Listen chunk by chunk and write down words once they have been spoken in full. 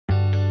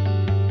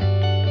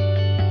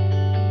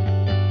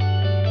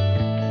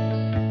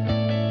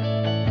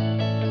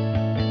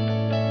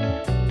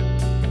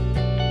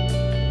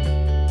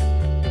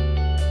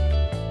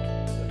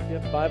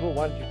Bible,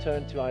 why don't you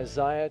turn to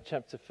Isaiah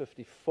chapter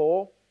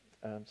 54.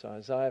 So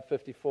Isaiah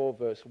 54,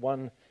 verse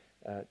 1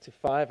 to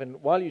 5.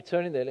 And while you're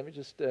turning there, let me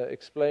just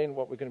explain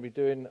what we're going to be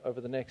doing over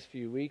the next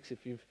few weeks.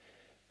 If you've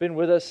been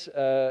with us,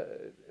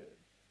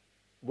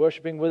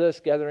 worshiping with us,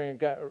 gathering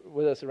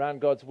with us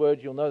around God's Word,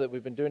 you'll know that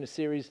we've been doing a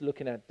series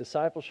looking at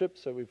discipleship.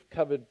 So we've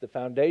covered the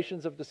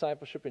foundations of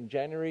discipleship in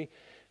January.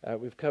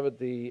 We've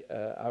covered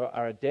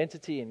our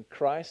identity in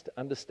Christ,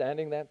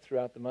 understanding that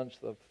throughout the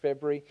month of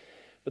February.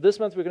 But this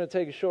month we're going to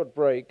take a short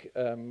break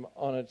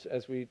on it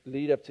as we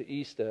lead up to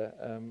Easter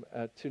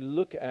to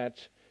look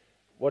at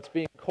what's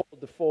being called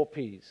the 4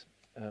 Ps.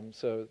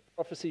 So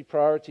prophecy,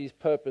 priorities,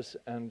 purpose,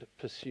 and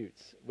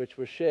pursuits, which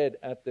were shared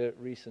at the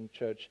recent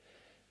church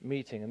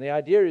meeting. And the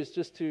idea is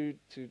just to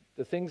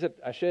the things that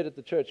I shared at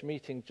the church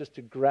meeting, just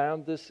to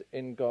ground this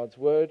in God's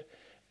Word,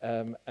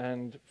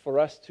 and for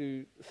us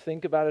to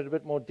think about it a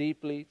bit more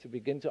deeply, to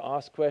begin to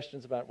ask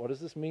questions about what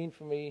does this mean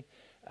for me?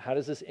 How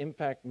does this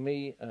impact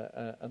me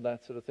and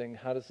that sort of thing?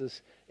 How does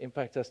this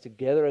impact us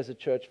together as a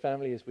church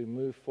family as we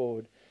move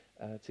forward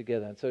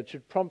together? And so it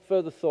should prompt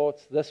further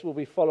thoughts. This will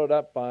be followed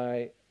up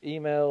by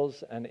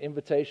emails and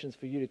invitations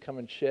for you to come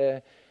and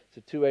share. It's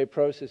a two-way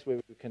process where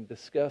we can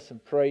discuss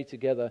and pray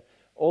together,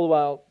 all the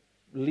while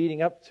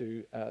leading up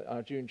to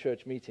our June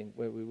church meeting,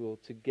 where we will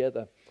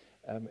together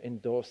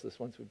endorse this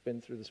once we've been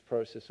through this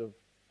process of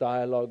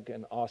dialogue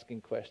and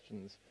asking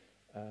questions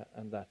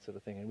and that sort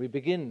of thing. And we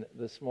begin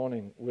this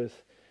morning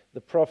with the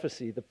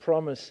prophecy, the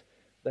promise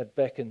that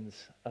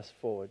beckons us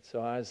forward.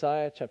 So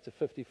Isaiah chapter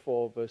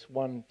 54, verse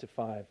 1 to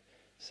 5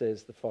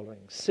 says the following: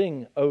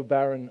 "Sing, O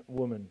barren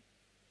woman,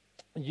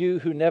 you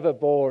who never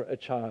bore a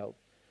child.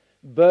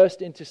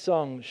 Burst into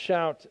song,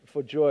 shout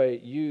for joy,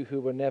 you who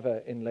were never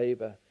in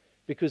labor.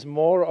 Because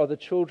more are the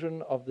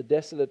children of the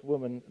desolate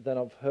woman than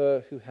of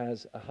her who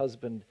has a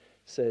husband,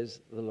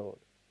 says the Lord.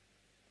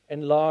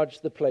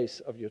 Enlarge the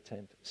place of your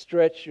tent.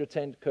 Stretch your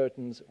tent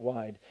curtains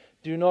wide.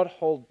 Do not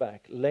hold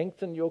back.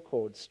 Lengthen your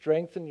cords.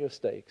 Strengthen your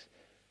stakes.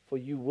 For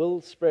you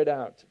will spread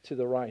out to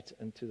the right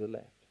and to the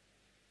left.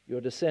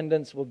 Your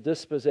descendants will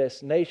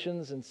dispossess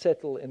nations and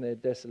settle in their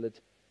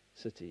desolate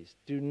cities.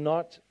 Do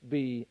not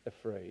be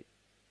afraid.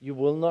 You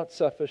will not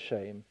suffer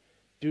shame.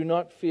 Do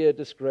not fear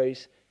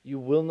disgrace. You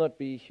will not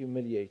be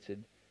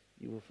humiliated.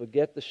 You will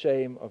forget the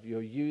shame of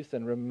your youth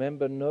and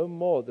remember no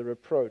more the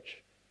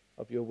reproach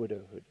of your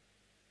widowhood.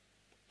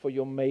 For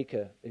your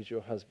Maker is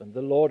your husband.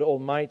 The Lord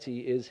Almighty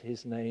is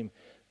his name.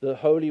 The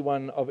Holy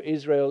One of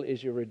Israel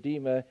is your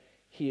Redeemer.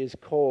 He is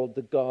called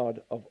the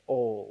God of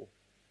all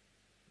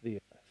the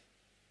earth."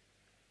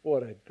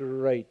 What a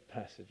great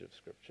passage of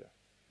Scripture.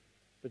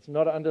 If it's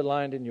not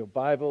underlined in your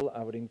Bible,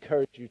 I would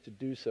encourage you to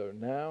do so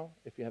now,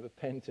 if you have a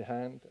pen to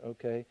hand,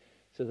 okay,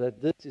 so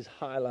that this is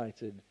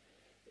highlighted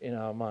in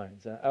our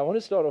minds. I want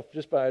to start off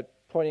just by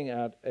pointing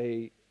out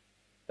a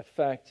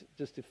fact,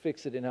 just to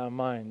fix it in our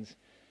minds,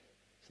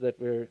 so that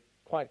we're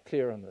quite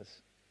clear on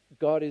this.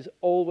 God is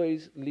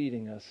always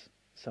leading us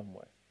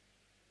somewhere.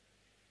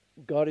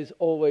 God is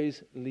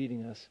always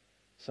leading us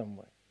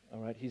somewhere.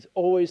 All right? He's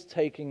always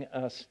taking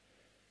us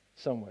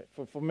somewhere.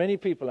 For many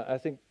people, I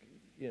think,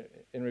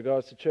 in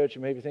regards to church,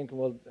 you may be thinking,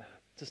 well, it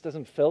just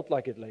doesn't felt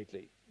like it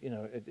lately.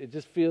 It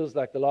just feels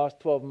like the last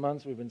 12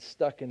 months we've been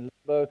stuck in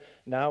limbo.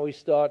 Now we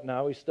start,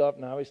 now we stop,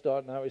 now we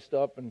start, now we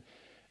stop. And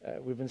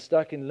we've been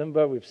stuck in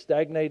limbo. We've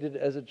stagnated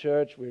as a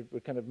church. We're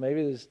kind of,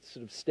 maybe there's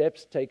sort of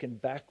steps taken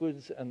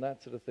backwards and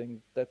that sort of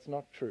thing. That's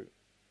not true.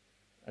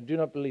 I do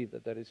not believe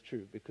that is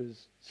true,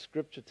 because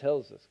Scripture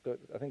tells us,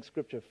 I think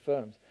Scripture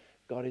affirms,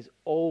 God is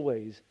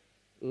always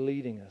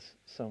leading us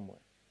somewhere.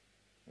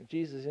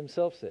 Jesus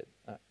himself said,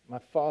 "My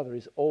Father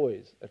is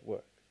always at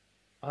work.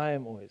 I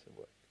am always at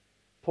work."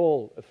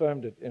 Paul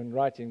affirmed it in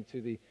writing to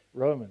the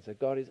Romans, that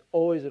God is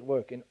always at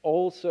work in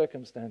all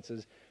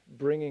circumstances,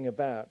 bringing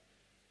about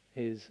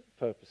his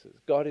purposes.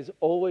 God is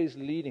always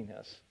leading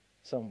us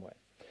somewhere.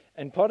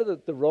 And part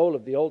of the role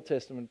of the Old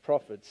Testament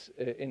prophets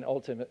in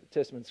Old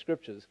Testament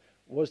scriptures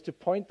was to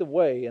point the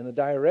way and the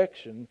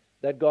direction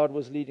that God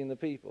was leading the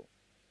people.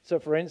 So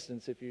for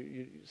instance, if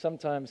you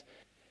sometimes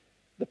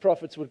the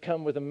prophets would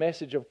come with a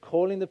message of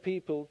calling the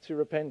people to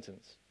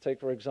repentance. Take,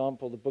 for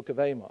example, the book of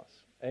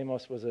Amos.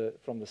 Amos was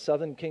from the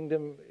southern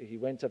kingdom. He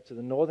went up to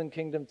the northern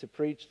kingdom to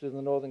preach to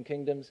the northern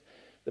kingdoms.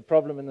 The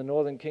problem in the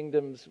northern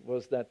kingdoms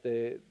was that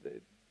the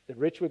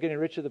rich were getting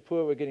richer, the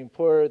poor were getting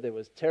poorer. There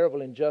was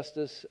terrible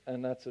injustice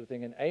and that sort of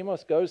thing. And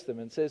Amos goes to them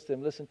and says to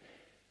them, listen,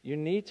 you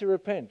need to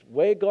repent.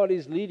 Where God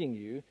is leading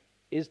you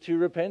is to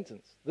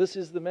repentance. This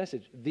is the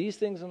message. These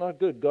things are not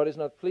good. God is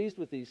not pleased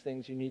with these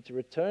things. You need to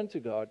return to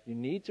God. You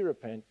need to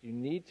repent.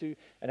 And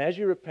as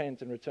you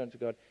repent and return to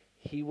God,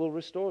 he will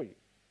restore you.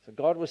 So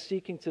God was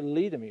seeking to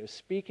lead them. He was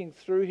speaking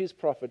through his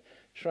prophet,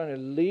 trying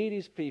to lead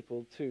his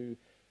people to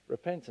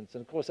repentance.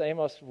 And of course,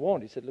 Amos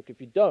warned. He said, look,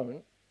 if you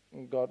don't,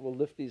 God will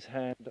lift his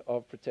hand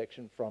of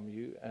protection from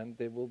you, and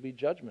there will be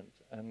judgment.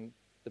 And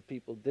the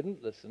people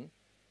didn't listen.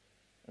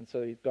 And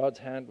so God's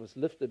hand was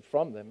lifted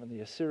from them, and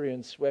the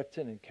Assyrians swept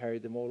in and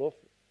carried them all off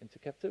into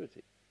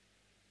captivity.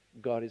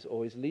 God is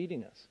always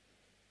leading us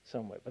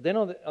somewhere. But then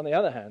on the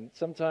other hand,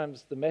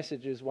 sometimes the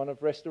message is one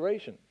of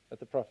restoration that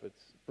the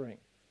prophets bring.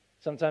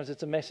 Sometimes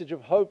it's a message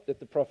of hope that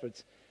the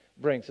prophets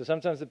bring. So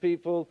sometimes the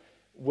people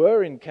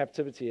were in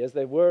captivity as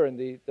they were in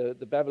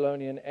the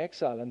Babylonian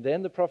exile. And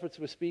then the prophets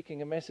were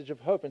speaking a message of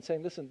hope and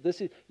saying,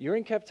 listen, you're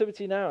in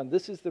captivity now, and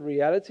this is the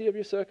reality of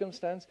your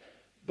circumstance,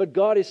 but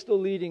God is still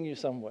leading you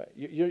somewhere.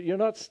 You're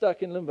not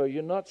stuck in limbo.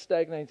 You're not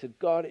stagnated.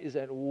 God is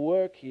at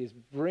work. He is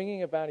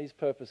bringing about his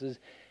purposes.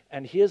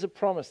 And here's a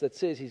promise that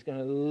says he's going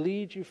to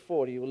lead you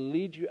forward. He will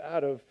lead you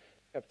out of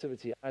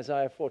captivity.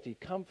 Isaiah 40,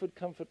 comfort,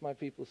 comfort my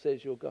people,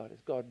 says your God,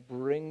 as God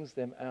brings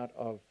them out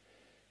of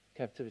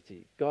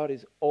captivity. God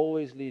is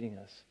always leading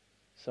us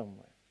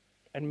somewhere.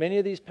 And many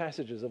of these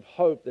passages of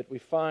hope that we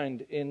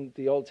find in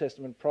the Old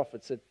Testament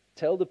prophets that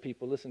tell the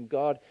people, listen,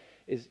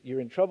 you're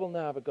in trouble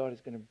now, but God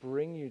is going to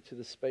bring you to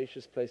the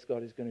spacious place.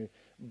 God is going to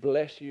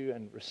bless you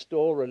and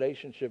restore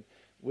relationship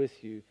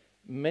with you.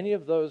 Many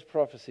of those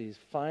prophecies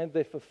find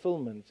their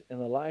fulfillment in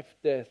the life,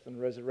 death, and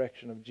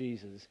resurrection of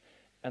Jesus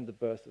and the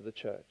birth of the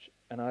church.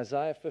 And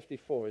Isaiah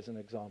 54 is an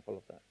example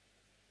of that.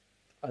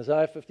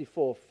 Isaiah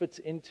 54 fits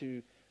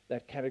into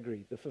that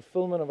category. The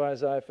fulfillment of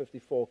Isaiah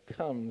 54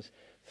 comes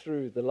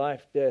through the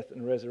life, death,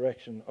 and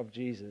resurrection of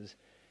Jesus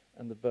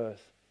and the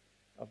birth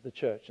of the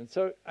church. And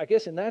so I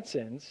guess in that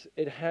sense,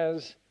 it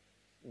has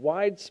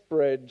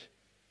widespread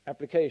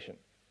application.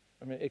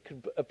 I mean, it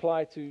could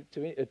apply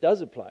it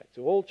does apply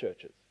to all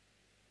churches.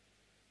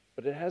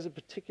 But it has a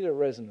particular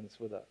resonance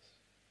with us.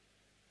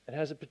 It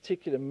has a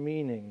particular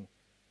meaning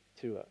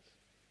to us.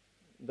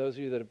 Those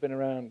of you that have been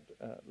around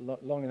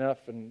long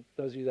enough, and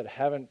those of you that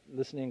haven't,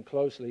 listening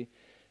closely,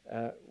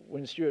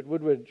 when Stuart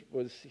Woodward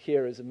was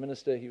here as a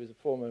minister, he was a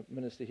former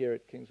minister here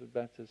at Kingswood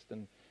Baptist,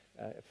 and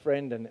a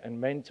friend and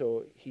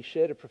mentor, he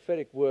shared a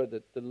prophetic word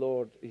that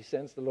he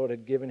sensed the Lord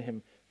had given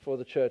him for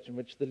the church, in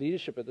which the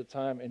leadership at the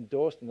time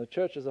endorsed, and the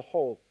church as a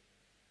whole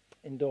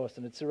endorsed.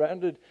 And it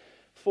surrounded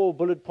 4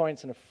 bullet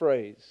points and a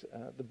phrase.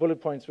 The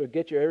bullet points were: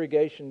 get your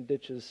irrigation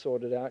ditches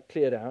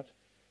cleared out,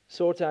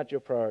 sort out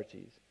your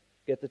priorities,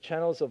 get the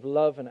channels of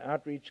love and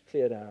outreach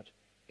cleared out,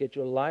 get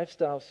your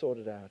lifestyle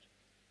sorted out,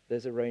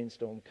 there's a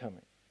rainstorm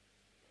coming.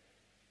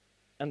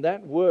 And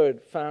that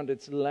word found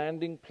its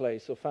landing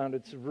place, or found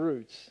its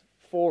roots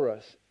for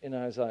us in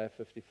Isaiah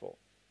 54.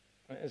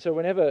 And so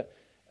whenever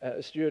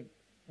Stuart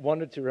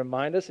wanted to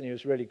remind us, and he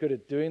was really good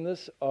at doing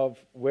this, of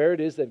where it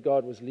is that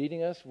God was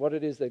leading us, what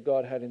it is that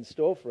God had in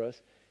store for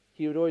us,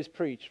 he would always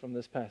preach from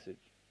this passage.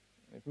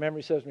 If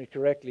memory serves me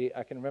correctly,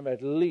 I can remember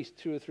at least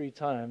 2 or 3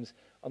 times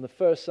on the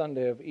first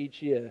Sunday of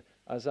each year,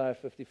 Isaiah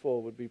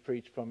 54 would be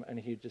preached from, and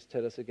he'd just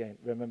tell us again,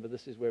 remember,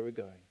 this is where we're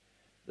going.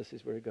 This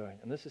is where we're going.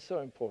 And this is so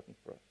important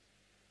for us.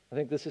 I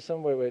think this is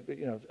somewhere where,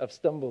 I've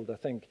stumbled, I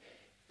think,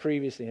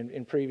 previously,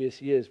 in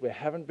previous years, where I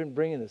haven't been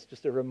bringing this,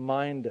 just a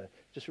reminder.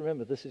 Just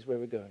remember, this is where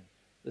we're going.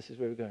 This is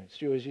where we're going.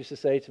 Stuart used to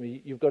say to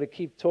me, you've got to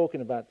keep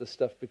talking about this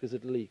stuff because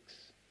it leaks.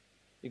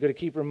 You've got to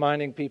keep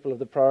reminding people of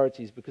the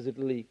priorities because it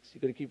leaks.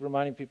 You've got to keep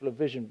reminding people of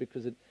vision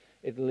because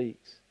it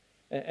leaks.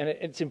 And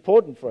it's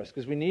important for us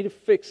because we need to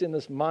fix in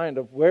this mind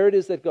of where it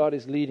is that God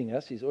is leading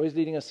us. He's always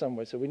leading us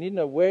somewhere. So we need to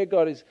know where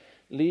God is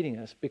leading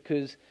us,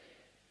 because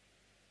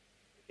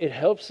it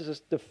helps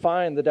us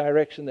define the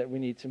direction that we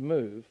need to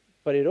move,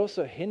 but it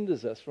also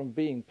hinders us from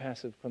being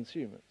passive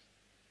consumers.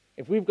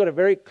 If we've got a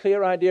very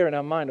clear idea in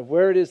our mind of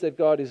where it is that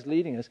God is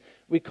leading us,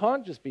 we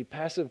can't just be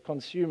passive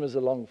consumers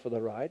along for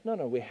the ride. No,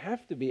 we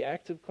have to be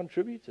active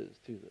contributors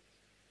to this.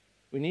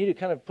 We need to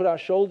kind of put our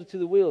shoulder to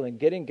the wheel and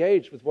get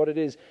engaged with what it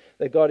is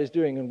that God is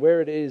doing and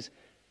where it is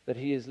that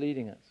he is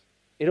leading us.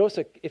 It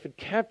also, if it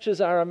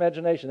captures our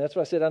imagination, that's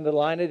why I said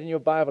underline it in your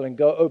Bible and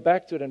go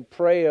back to it and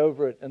pray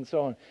over it and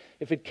so on.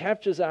 If it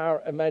captures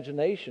our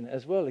imagination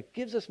as well, it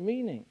gives us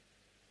meaning.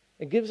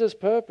 It gives us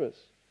purpose.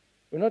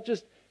 We're not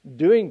just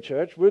doing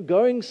church, we're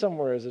going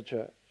somewhere as a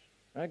church.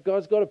 Right?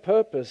 God's got a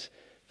purpose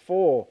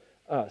for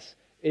us.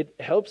 It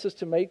helps us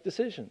to make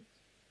decisions.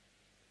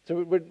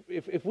 So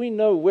if we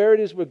know where it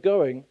is we're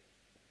going,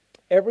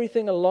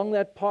 everything along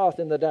that path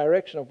in the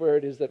direction of where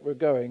it is that we're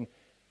going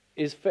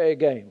is fair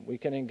game. We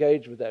can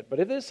engage with that. But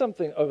if there's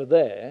something over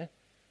there,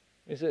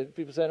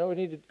 people say, no, we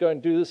need to go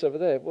and do this over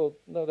there. Well,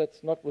 no,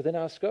 that's not within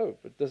our scope.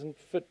 It doesn't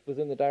fit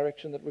within the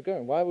direction that we're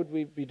going. Why would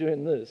we be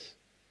doing this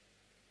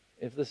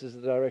if this is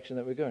the direction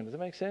that we're going? Does that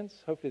make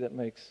sense? Hopefully that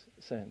makes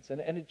sense.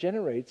 And it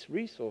generates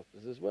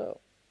resources as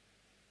well.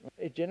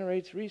 It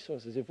generates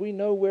resources. If we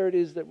know where it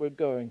is that we're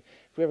going,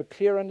 if we have a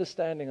clear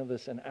understanding of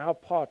this and our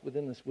part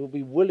within this, we'll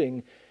be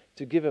willing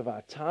to give of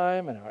our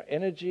time and our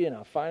energy and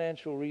our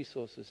financial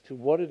resources to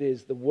what it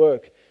is, the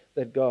work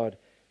that God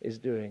is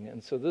doing.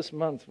 And so this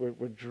month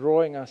we're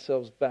drawing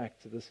ourselves back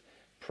to this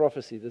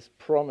prophecy, this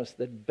promise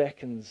that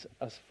beckons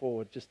us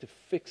forward, just to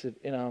fix it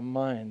in our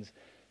minds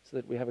so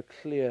that we have a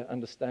clear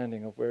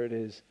understanding of where it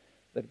is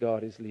that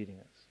God is leading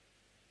us.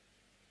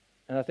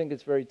 And I think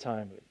it's very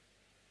timely.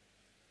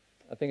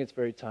 I think it's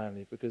very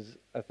timely because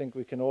I think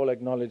we can all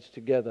acknowledge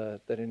together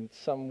that in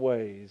some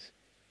ways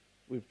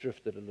we've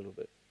drifted a little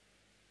bit.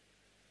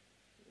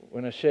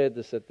 When I shared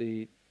this at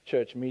the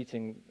church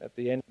meeting, at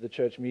the end of the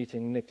church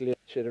meeting, Nick Lear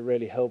shared a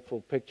really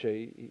helpful picture.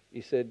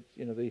 He said,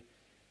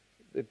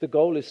 the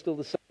goal is still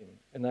the same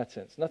in that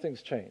sense.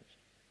 Nothing's changed.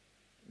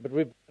 But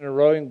we've been in a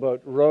rowing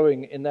boat,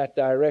 rowing in that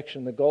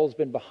direction. The goal's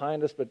been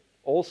behind us, but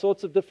all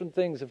sorts of different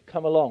things have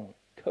come along,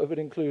 COVID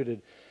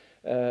included,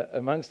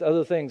 amongst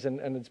other things,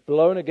 and it's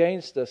blown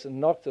against us and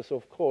knocked us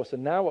off course.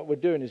 And now what we're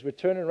doing is we're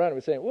turning around and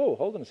we're saying, whoa,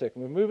 hold on a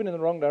second, we're moving in the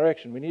wrong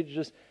direction. We need to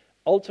just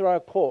alter our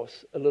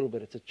course a little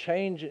bit. It's a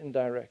change in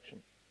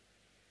direction.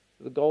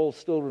 The goal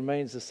still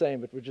remains the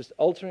same, but we're just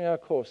altering our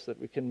course so that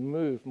we can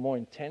move more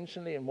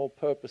intentionally and more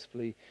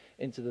purposefully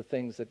into the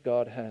things that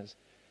God has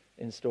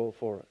in store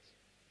for us.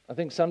 I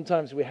think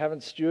sometimes we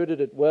haven't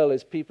stewarded it well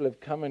as people have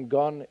come and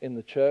gone in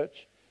the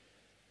church,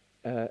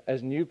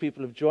 as new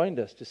people have joined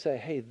us to say,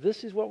 hey,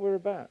 this is what we're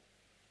about.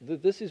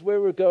 This is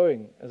where we're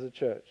going as a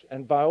church.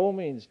 And by all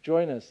means,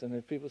 join us. And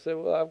if people say,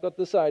 well, I've got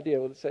this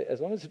idea, well, say,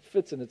 as long as it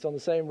fits and it's on the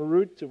same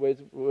route to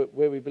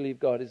where we believe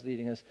God is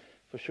leading us,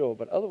 for sure.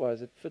 But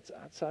otherwise, it fits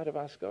outside of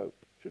our scope.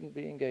 Shouldn't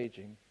be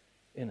engaging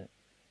in it.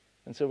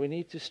 And so we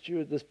need to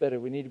steward this better.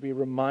 We need to be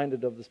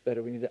reminded of this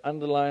better. We need to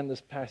underline this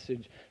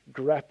passage,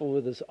 grapple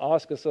with this,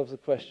 ask ourselves the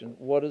question,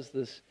 what does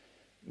this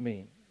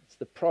mean? It's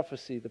the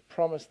prophecy, the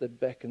promise that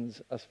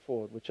beckons us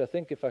forward, which I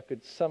think if I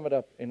could sum it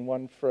up in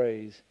one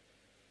phrase,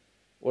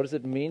 what does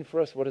it mean for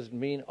us? What does it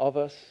mean of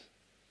us?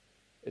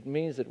 It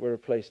means that we're a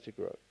place to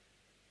grow.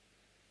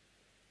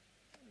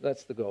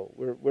 That's the goal.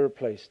 We're a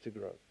place to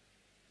grow.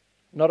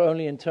 Not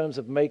only in terms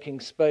of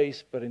making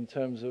space, but in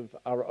terms of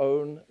our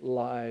own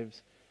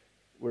lives,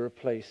 we're a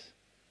place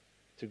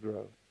to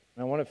grow.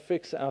 And I want to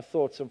fix our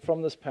thoughts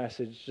from this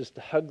passage, just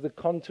to hug the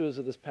contours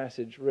of this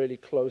passage really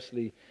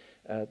closely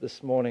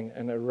this morning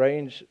and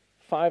arrange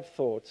 5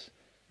 thoughts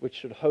which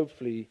should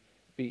hopefully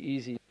be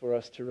easy for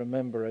us to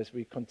remember as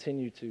we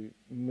continue to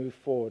move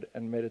forward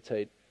and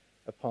meditate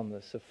upon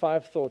this. So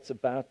 5 thoughts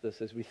about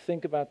this as we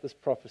think about this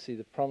prophecy,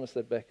 the promise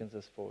that beckons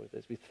us forward.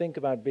 As we think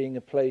about being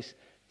a place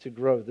to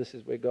grow, this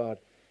is where God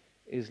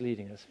is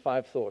leading us.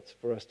 5 thoughts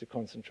for us to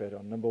concentrate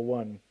on. Number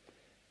 1,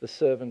 the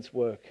servant's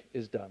work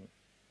is done.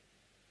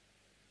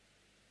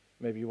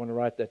 Maybe you want to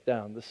write that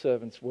down. The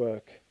servant's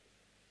work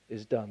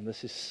is done.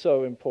 This is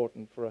so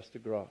important for us to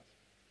grasp.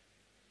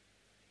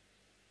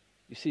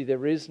 You see,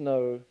 there is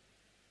no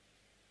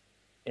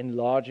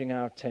enlarging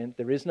our tent.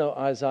 There is no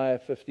Isaiah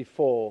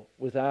 54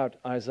 without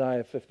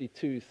Isaiah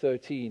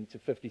 52:13 to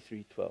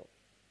 53:12.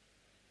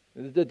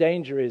 The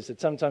danger is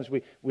that sometimes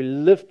we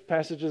lift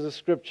passages of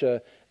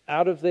Scripture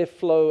out of their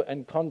flow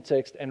and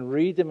context and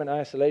read them in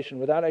isolation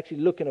without actually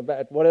looking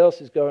at what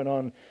else is going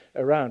on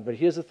around. But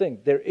here's the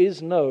thing. There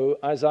is no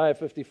Isaiah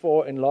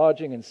 54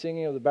 enlarging and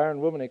singing of the barren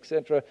woman,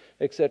 etc.,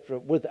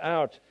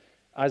 without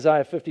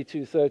Isaiah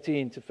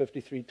 52:13 to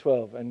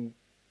 53:12. And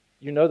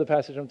you know the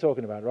passage I'm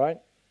talking about, right?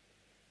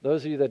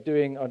 Those of you that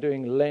are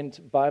doing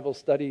Lent Bible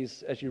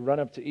studies as you run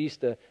up to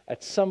Easter,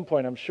 at some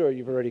point I'm sure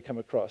you've already come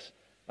across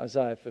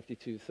Isaiah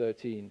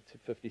 52:13 to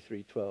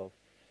 53:12.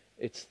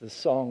 It's the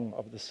song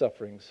of the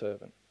suffering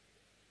servant.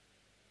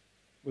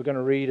 We're going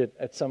to read it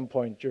at some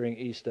point during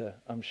Easter,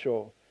 I'm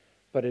sure.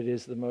 But it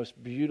is the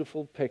most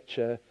beautiful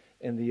picture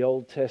in the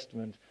Old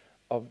Testament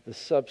of the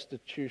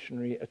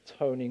substitutionary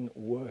atoning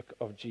work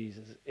of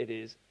Jesus. It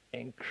is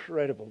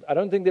incredible. I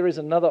don't think there is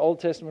another Old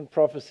Testament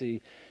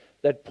prophecy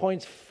that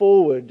points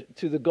forward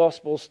to the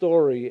gospel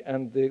story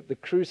and the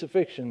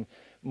crucifixion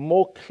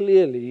more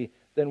clearly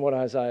than what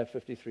Isaiah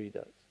 53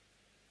 does.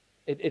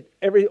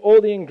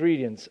 All the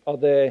ingredients are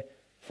there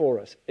for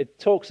us. It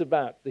talks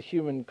about the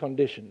human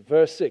condition.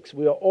 Verse 6,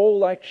 we are all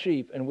like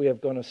sheep and we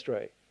have gone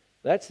astray.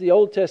 That's the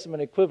Old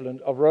Testament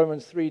equivalent of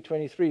Romans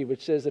 3:23,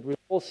 which says that we've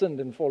all sinned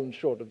and fallen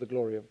short of the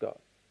glory of God.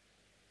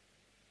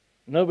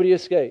 Nobody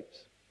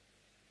escapes.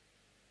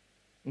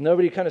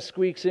 Nobody kind of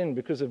squeaks in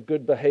because of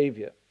good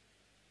behavior.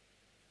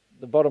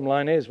 The bottom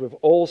line is we've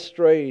all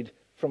strayed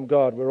from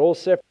God. We're all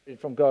separated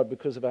from God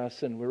because of our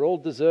sin. We're all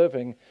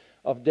deserving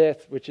of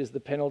death, which is the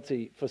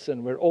penalty for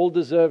sin. We're all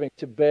deserving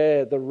to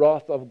bear the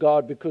wrath of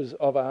God because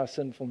of our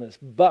sinfulness.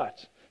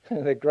 But,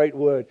 that great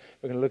word,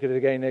 we're going to look at it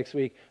again next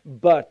week,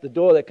 but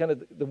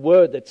the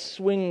word that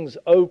swings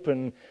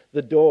open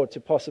the door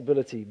to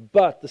possibility.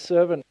 But the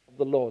servant of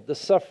the Lord, the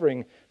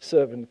suffering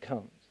servant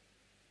comes.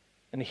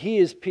 And he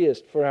is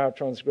pierced for our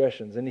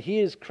transgressions, and he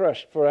is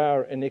crushed for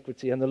our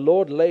iniquity, and the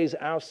Lord lays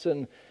our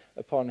sin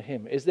upon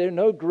him. Is there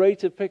no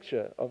greater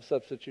picture of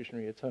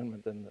substitutionary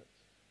atonement than this?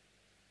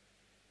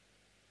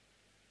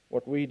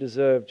 What we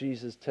deserve,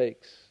 Jesus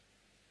takes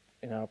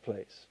in our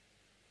place.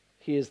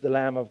 He is the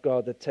Lamb of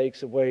God that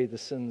takes away the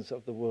sins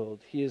of the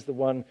world. He is the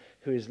one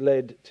who is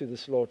led to the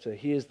slaughter.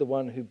 He is the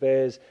one who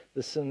bears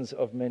the sins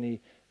of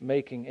many,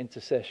 making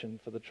intercession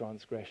for the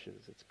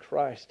transgressors. It's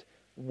Christ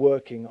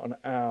working on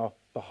our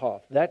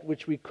behalf. That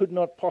which we could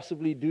not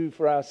possibly do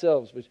for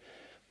ourselves, which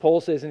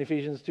Paul says in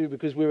Ephesians 2,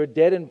 because we were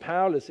dead and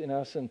powerless in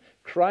our sin,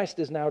 Christ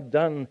is now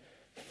done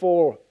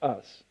for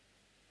us.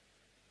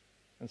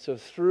 And so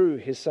through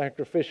his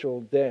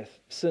sacrificial death,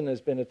 sin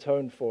has been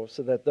atoned for,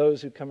 so that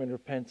those who come in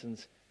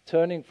repentance,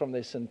 turning from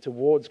their sin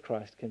towards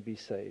Christ, can be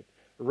saved.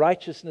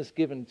 righteousness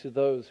given to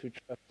those who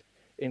trust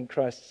in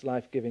Christ's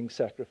life-giving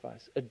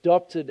sacrifice,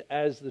 adopted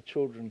as the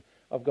children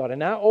of God. And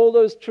now all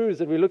those truths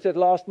that we looked at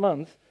last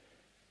month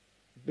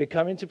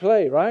come into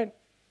play, right?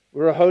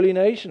 We're a holy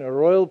nation, a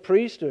royal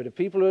priesthood, a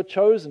people who are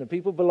chosen, a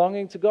people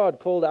belonging to God,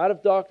 called out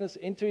of darkness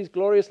into His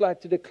glorious light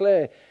to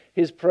declare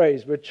His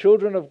praise. We're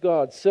children of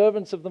God,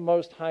 servants of the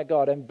Most High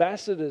God,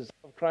 ambassadors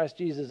of Christ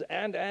Jesus,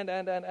 and,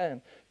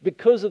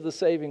 because of the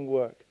saving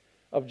work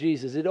of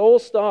Jesus. It all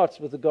starts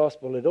with the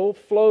gospel. It all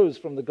flows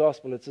from the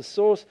gospel. It's a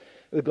source.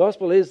 The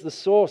gospel is the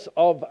source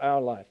of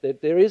our life.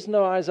 There is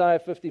no Isaiah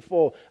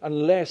 54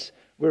 unless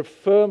we're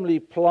firmly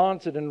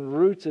planted and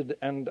rooted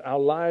and our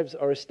lives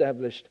are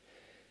established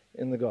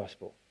in the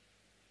gospel.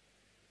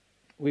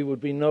 We would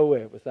be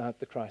nowhere without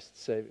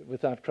Christ's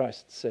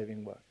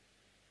saving work.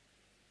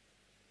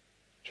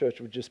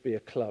 Church would just be a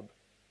club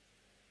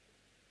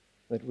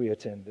that we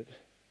attended.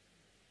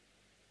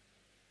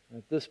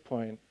 At this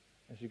point,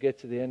 as you get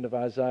to the end of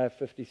Isaiah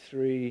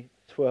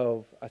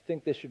 53:12, I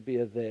think there should be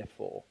a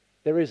therefore.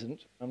 There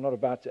isn't. I'm not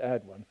about to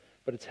add one,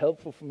 but it's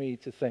helpful for me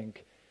to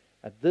think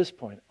at this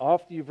point,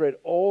 after you've read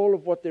all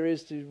of what there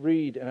is to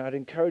read, and I'd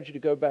encourage you to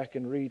go back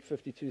and read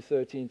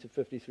 52:13 to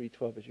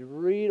 53:12. As you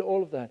read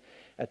all of that,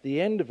 at the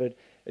end of it,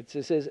 it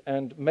says,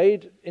 and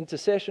made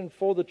intercession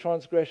for the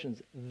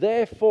transgressions.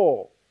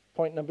 Therefore,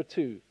 point number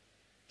 2,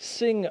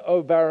 sing,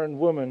 O barren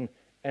woman,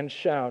 and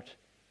shout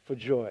for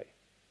joy.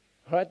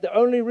 Right? The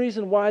only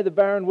reason why the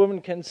barren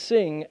woman can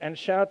sing and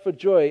shout for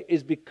joy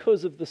is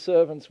because of the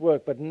servant's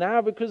work. But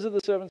now, because of the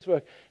servant's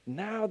work,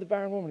 now the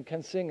barren woman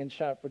can sing and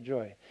shout for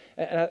joy.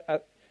 And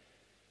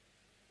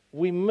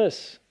we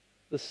miss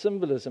the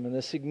symbolism and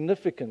the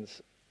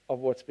significance of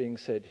what's being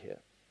said here.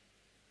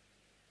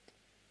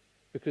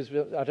 Because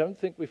I don't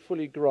think we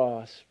fully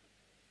grasp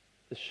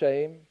the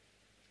shame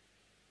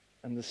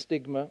and the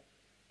stigma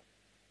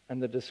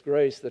and the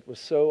disgrace that was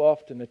so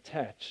often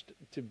attached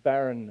to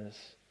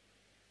barrenness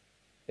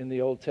in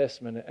the Old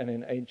Testament and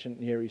in ancient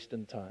Near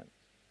Eastern times.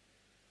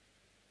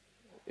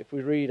 If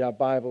we read our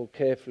Bible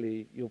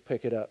carefully, you'll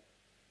pick it up.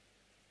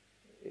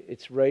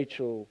 It's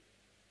Rachel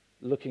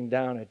looking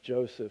down at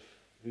Joseph,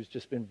 who's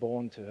just been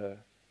born to her,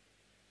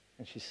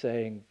 and she's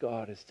saying,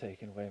 God has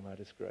taken away my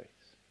disgrace.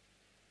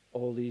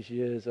 All these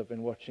years I've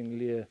been watching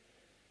Leah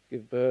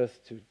give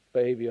birth to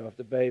baby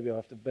after baby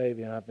after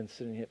baby, and I've been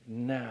sitting here.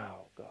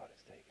 Now God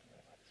has taken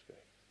away my disgrace.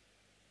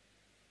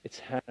 It's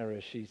Hannah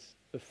as she's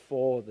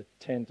before the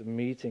tent of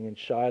meeting in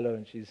Shiloh,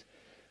 and she's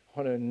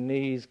on her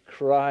knees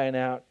crying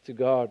out to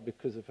God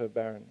because of her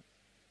barrenness.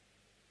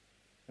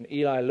 And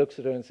Eli looks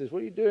at her and says,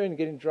 what are you doing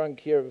getting drunk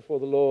here before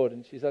the Lord?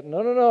 And she's like,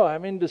 no,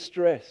 I'm in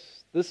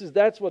distress.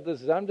 That's what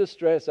this is. I'm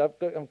distressed.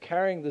 I'm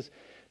carrying this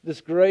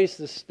disgrace,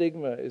 this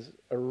stigma is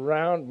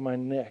around my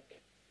neck.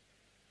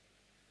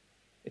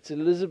 It's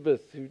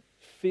Elizabeth who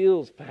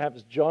feels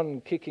perhaps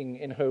John kicking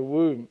in her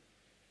womb.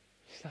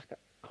 She's like,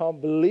 I can't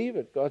believe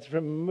it. God's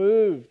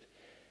removed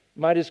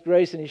my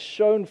disgrace, and He's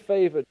shown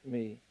favor to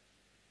me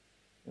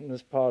in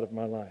this part of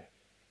my life.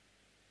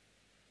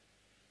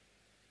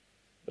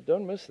 But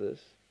don't miss this.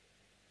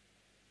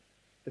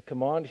 The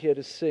command here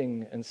to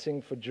sing and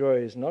sing for joy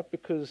is not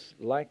because,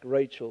 like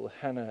Rachel,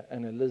 Hannah,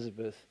 and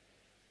Elizabeth,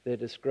 their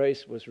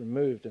disgrace was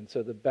removed, and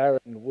so the barren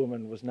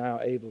woman was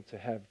now able to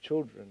have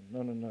children.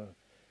 No.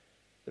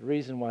 The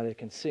reason why they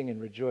can sing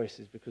and rejoice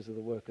is because of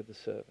the work of the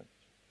servant.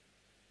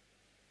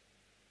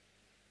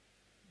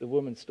 The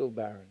woman's still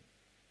barren.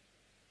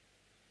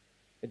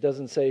 It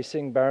doesn't say,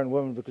 sing, barren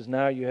woman, because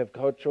now you have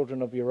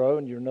children of your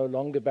own, you're no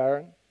longer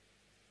barren.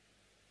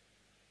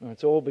 No,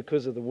 it's all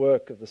because of the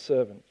work of the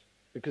servant.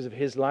 Because of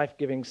His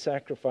life-giving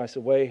sacrifice,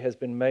 a way has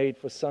been made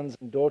for sons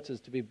and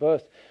daughters to be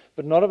birthed,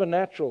 but not of a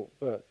natural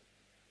birth.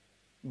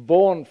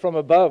 Born from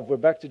above. We're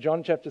back to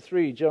John chapter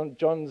 3,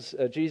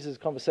 Jesus'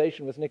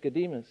 conversation with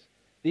Nicodemus.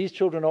 These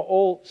children are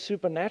all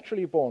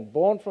supernaturally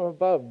born from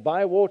above,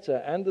 by water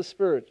and the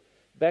Spirit.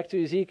 Back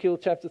to Ezekiel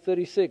chapter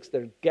 36,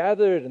 they're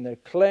gathered and they're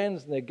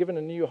cleansed and they're given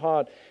a new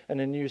heart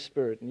and a new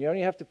spirit. And you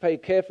only have to pay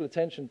careful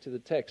attention to the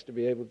text to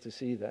be able to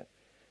see that.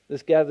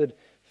 This gathered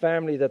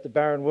family that the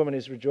barren woman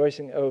is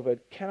rejoicing over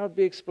cannot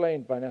be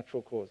explained by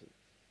natural causes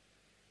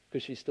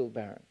because she's still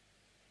barren.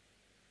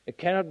 It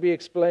cannot be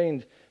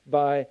explained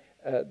by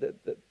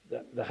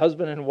the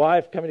husband and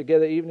wife coming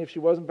together even if she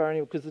wasn't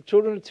barren, because the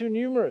children are too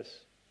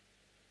numerous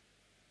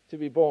to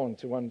be born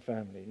to one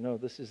family. No,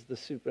 this is the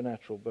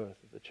supernatural birth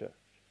of the church.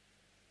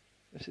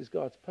 This is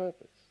God's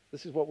purpose.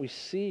 This is what we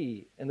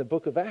see in the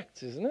book of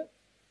Acts, isn't it?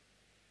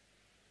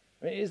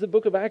 I mean, is the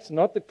book of Acts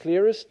not the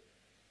clearest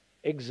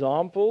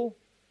example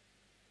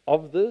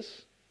of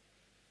this?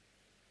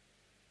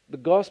 The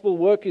gospel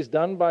work is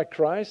done by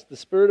Christ. The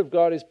Spirit of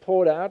God is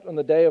poured out on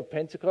the day of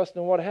Pentecost.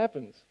 And what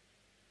happens?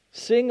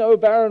 Sing, O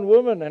barren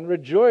woman, and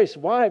rejoice.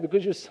 Why?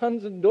 Because your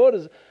sons and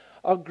daughters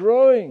are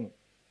growing.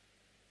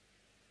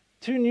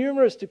 Too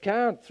numerous to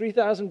count.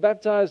 3,000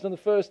 baptized on the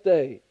first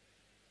day.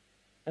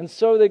 And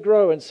so they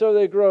grow, and so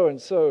they grow, and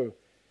so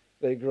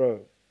they grow.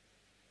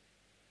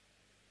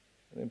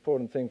 The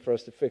important thing for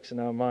us to fix in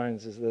our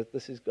minds is that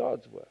this is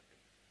God's work.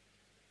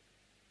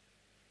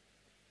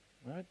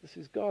 Right? This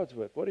is God's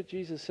work. What did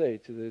Jesus say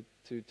to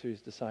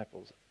his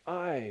disciples?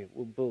 I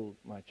will build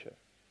my church.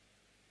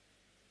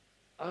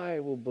 I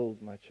will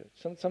build my church.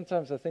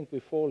 Sometimes I think we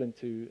fall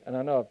into, and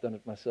I know I've done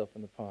it myself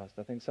in the past,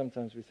 I think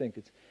sometimes we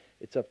think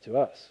it's up to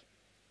us.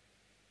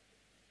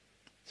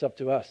 It's up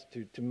to us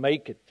to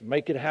make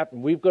it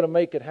happen. We've got to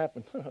make it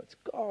happen. No, it's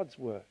God's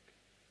work.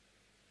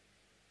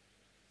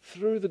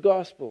 Through the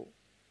gospel,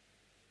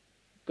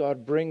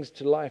 God brings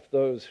to life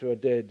those who are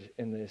dead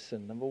in their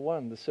sin. Number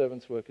 1, the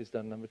servant's work is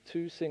done. Number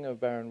 2, sing O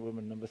barren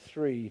woman. Number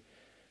 3,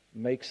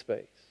 make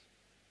space.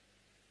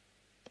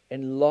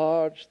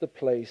 Enlarge the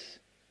place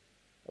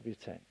of your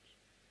tent.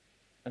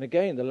 And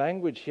again, the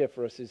language here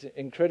for us is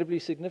incredibly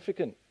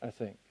significant, I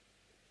think.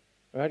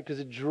 Right? Because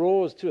it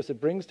draws to us, it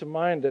brings to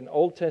mind an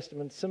Old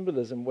Testament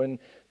symbolism when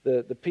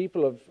the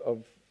people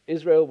of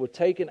Israel were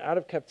taken out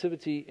of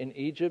captivity in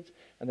Egypt,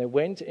 and they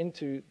went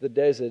into the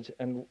desert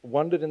and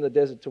wandered in the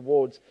desert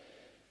towards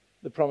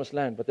the promised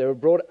land. But they were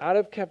brought out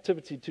of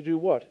captivity to do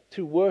what?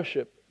 To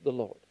worship the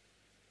Lord.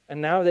 And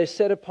now they're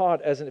set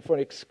apart for an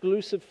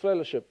exclusive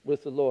fellowship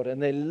with the Lord,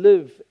 and they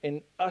live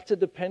in utter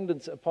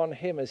dependence upon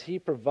Him as He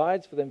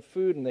provides for them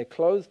food, and their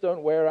clothes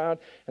don't wear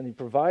out, and He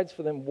provides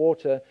for them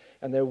water,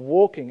 and they're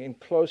walking in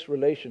close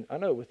relation. I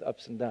know with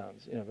ups and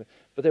downs,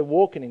 but they're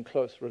walking in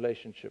close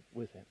relationship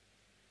with Him.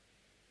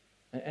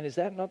 And is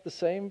that not the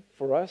same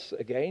for us,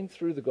 again,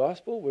 through the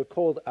gospel? We're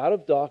called out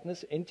of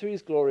darkness into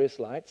His glorious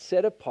light,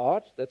 set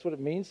apart. That's what it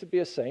means to be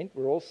a saint.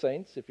 We're all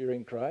saints if you're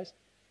in Christ.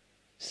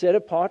 Set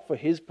apart for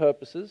His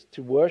purposes,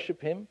 to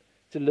worship Him,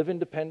 to live in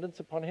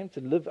dependence upon Him,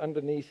 to live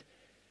underneath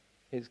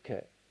His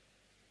care.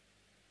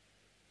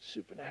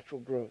 Supernatural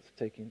growth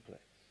taking place.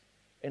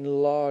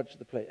 Enlarge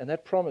the place. And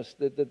that promise,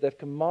 that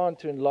command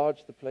to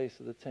enlarge the place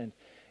of the tent,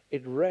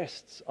 it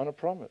rests on a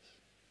promise.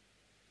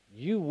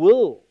 You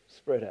will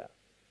spread out.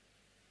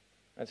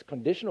 That's a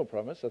conditional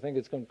promise. I think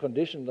it's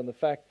conditioned on the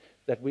fact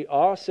that we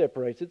are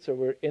separated, so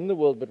we're in the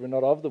world, but we're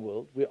not of the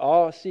world. We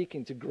are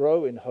seeking to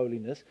grow in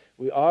holiness.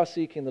 We are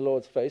seeking the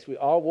Lord's face. We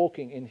are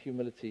walking in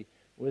humility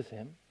with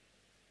Him.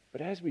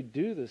 But as we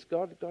do this,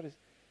 God has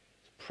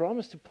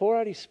promised to pour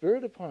out His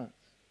Spirit upon us,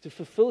 to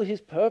fulfill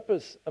His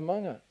purpose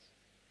among us.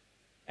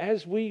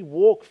 As we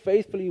walk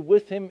faithfully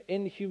with Him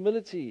in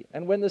humility.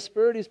 And when the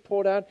Spirit is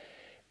poured out,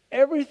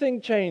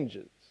 everything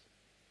changes.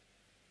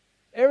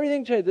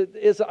 Everything changed.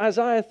 It's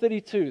Isaiah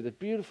 32, the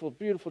beautiful,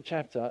 beautiful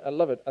chapter. I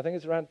love it. I think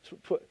it's around...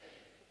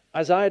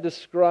 Isaiah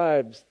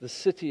describes the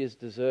city is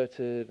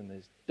deserted, and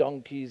there's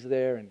donkeys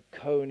there and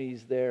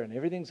conies there, and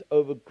everything's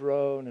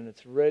overgrown, and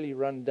it's really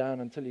run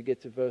down until you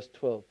get to verse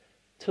 12.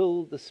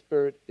 Till the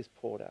Spirit is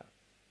poured out.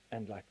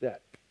 And like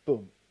that,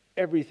 boom,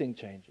 everything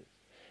changes.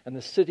 And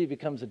the city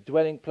becomes a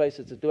dwelling place.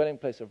 It's a dwelling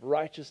place of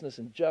righteousness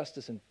and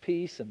justice and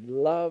peace and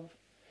love.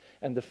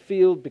 And the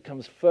field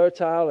becomes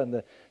fertile, and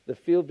the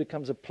field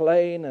becomes a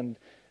plain, and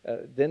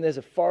then there's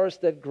a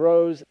forest that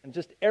grows, and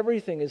just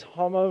everything is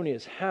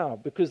harmonious. How?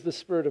 Because the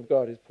Spirit of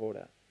God is poured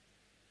out.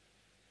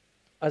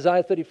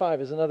 Isaiah 35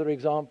 is another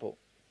example.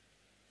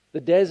 The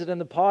desert and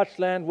the parched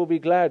land will be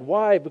glad.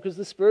 Why? Because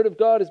the Spirit of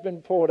God has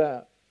been poured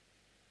out.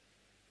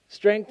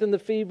 Strengthen the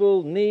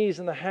feeble knees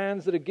and the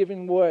hands that are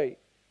giving way.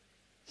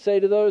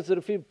 Say to those that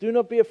are feeble, do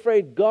not be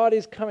afraid. God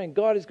is coming.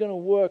 God is going to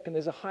work, and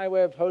there's a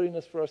highway of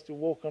holiness for us to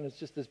walk on. It's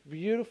just this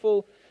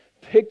beautiful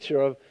picture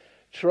of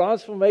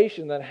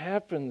transformation that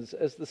happens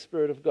as the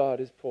Spirit of God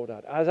is poured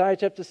out. Isaiah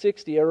chapter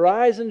 60,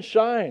 arise and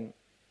shine,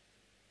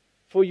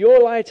 for your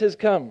light has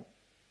come.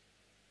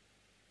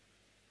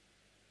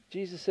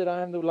 Jesus said,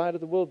 I am the light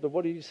of the world. But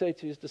what did He say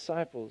to His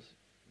disciples?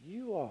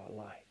 You are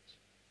light.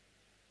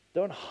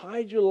 Don't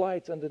hide your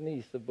light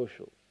underneath a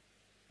bushel,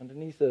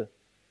 underneath a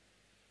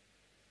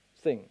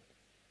thing.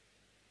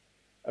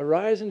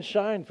 Arise and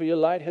shine, for your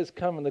light has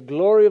come, and the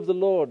glory of the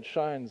Lord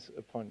shines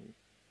upon you.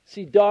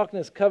 See,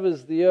 darkness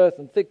covers the earth,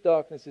 and thick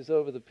darkness is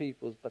over the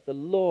peoples, but the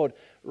Lord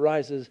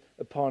rises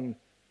upon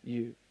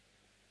you.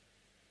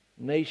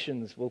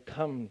 Nations will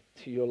come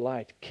to your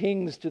light,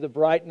 kings to the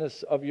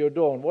brightness of your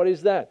dawn. What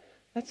is that?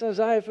 That's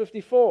Isaiah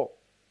 54.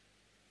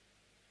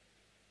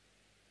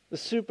 The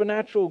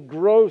supernatural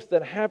growth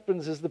that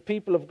happens as the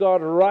people of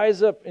God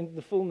rise up in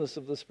the fullness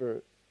of the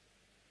Spirit.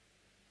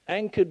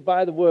 Anchored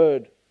by the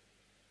Word,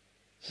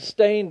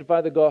 sustained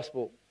by the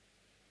gospel.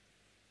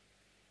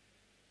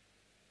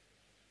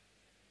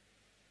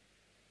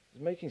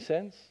 Is it making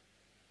sense?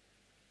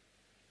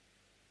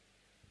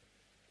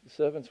 The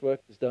servant's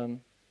work is done.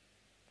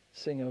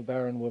 Sing, O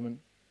barren woman.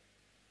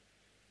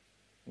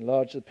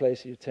 Enlarge the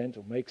place of your tent,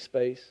 or make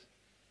space.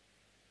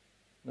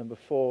 Number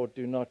 4,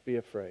 do not be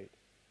afraid.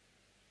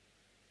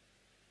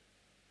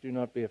 Do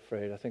not be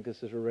afraid. I think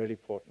this is a really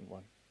important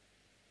one.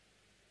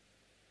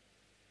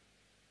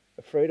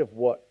 Afraid of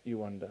what, you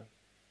wonder?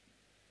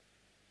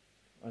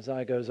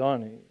 Isaiah goes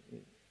on,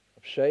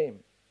 of shame,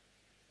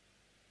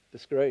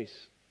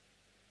 disgrace,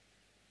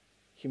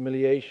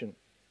 humiliation.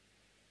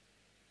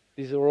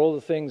 These are all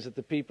the things that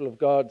the people of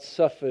God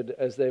suffered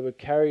as they were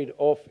carried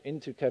off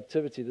into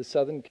captivity. The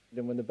southern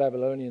kingdom, when the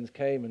Babylonians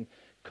came and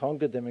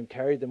conquered them and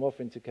carried them off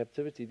into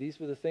captivity, these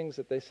were the things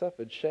that they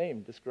suffered: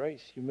 shame,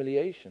 disgrace,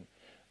 humiliation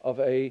of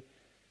a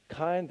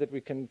kind that we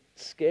can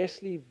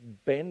scarcely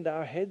bend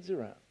our heads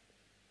around.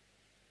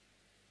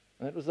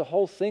 And that was the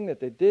whole thing that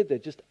they did. They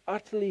just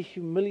utterly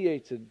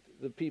humiliated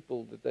the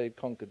people that they had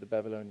conquered, the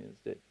Babylonians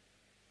did.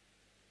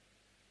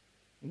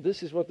 And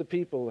this is what the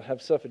people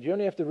have suffered. You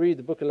only have to read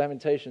the book of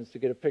Lamentations to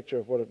get a picture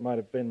of what it might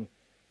have been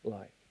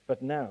like.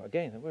 But now,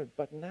 again, the word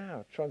but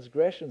now,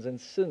 transgressions and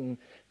sin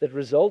that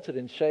resulted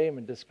in shame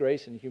and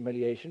disgrace and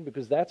humiliation,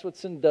 because that's what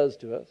sin does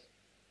to us.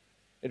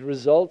 It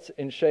results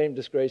in shame,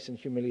 disgrace, and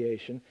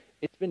humiliation.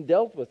 It's been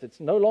dealt with. It's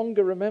no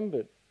longer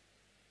remembered.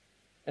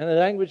 And the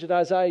language that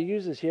Isaiah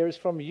uses here is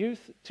from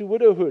youth to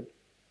widowhood.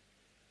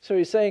 So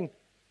he's saying,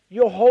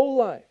 your whole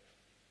life,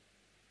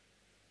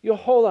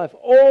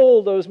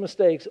 all those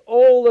mistakes,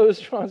 all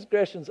those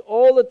transgressions,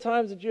 all the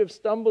times that you have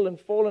stumbled and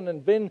fallen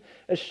and been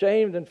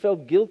ashamed and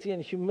felt guilty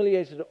and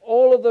humiliated,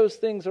 all of those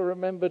things are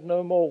remembered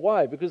no more.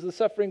 Why? Because the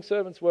suffering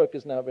servant's work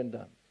has now been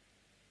done.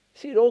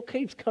 See, it all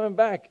keeps coming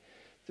back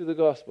to the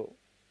gospel.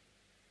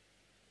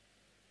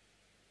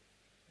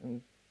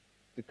 And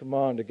the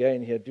command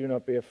again here, do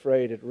not be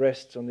afraid, it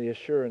rests on the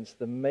assurance,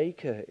 the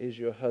Maker is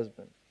your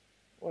husband.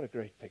 What a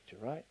great picture,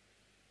 right?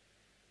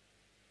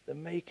 The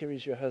Maker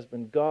is your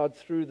husband. God,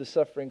 through the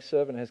suffering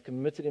servant, has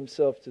committed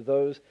himself to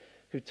those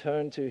who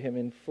turn to him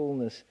in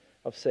fullness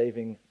of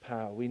saving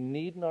power. We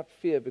need not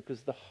fear,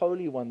 because the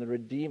Holy One, the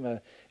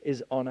Redeemer,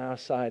 is on our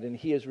side, and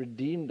he has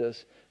redeemed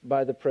us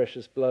by the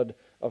precious blood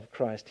of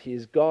Christ. He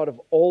is God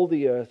of all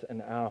the earth,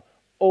 and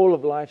all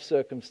of life's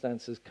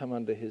circumstances come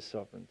under his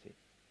sovereignty.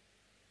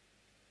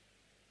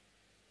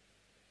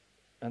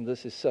 And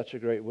this is such a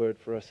great word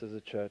for us as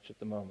a church at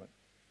the moment.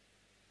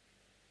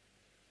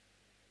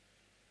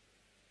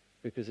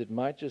 Because it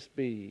might just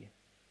be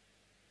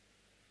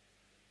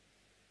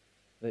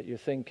that you're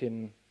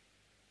thinking,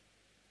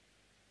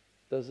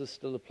 does this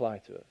still apply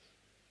to us?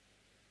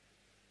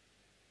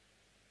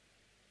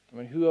 I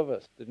mean, who of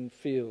us didn't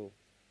feel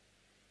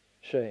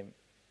shame?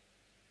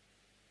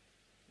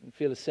 Didn't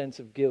feel a sense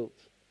of guilt?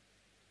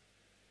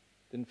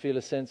 Didn't feel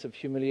a sense of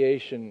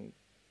humiliation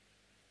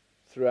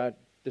throughout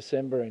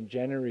December and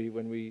January,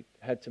 when we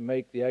had to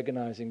make the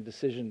agonizing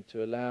decision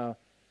to allow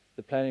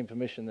the planning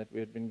permission that we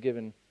had been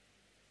given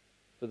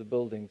for the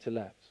building to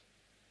lapse?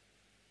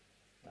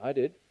 I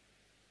did.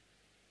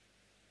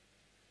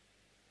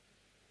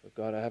 But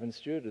God, I haven't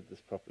stewarded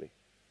this properly.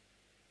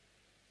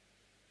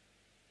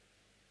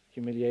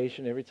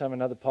 Humiliation every time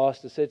another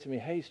pastor said to me,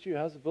 hey Stu,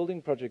 how's the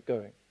building project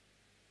going?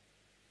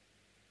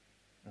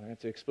 And I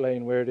had to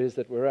explain where it is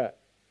that we're at.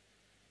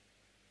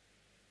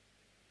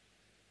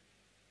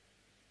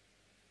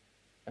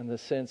 And the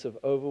sense of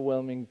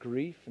overwhelming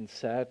grief and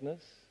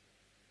sadness.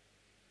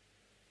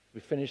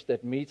 We finished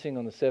that meeting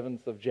on the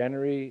 7th of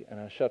January, and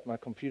I shut my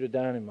computer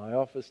down in my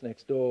office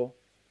next door.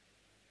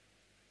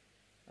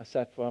 I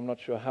sat for I'm not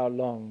sure how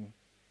long,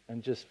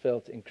 and just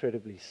felt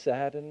incredibly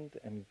saddened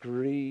and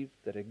grieved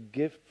that a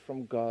gift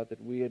from God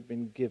that we had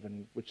been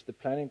given, which the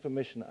planning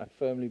permission I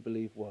firmly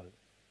believe was,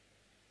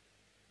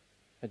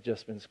 had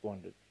just been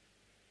squandered.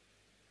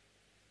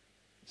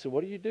 So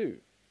what do you do?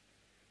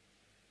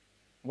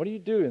 What do you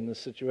do in this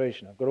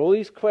situation? I've got all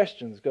these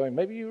questions going.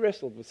 Maybe you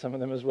wrestled with some of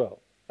them as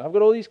well. I've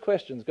got all these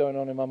questions going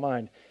on in my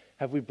mind.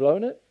 Have we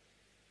blown it?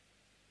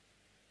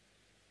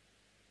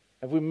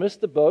 Have we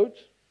missed the boat?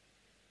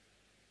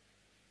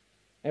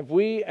 Have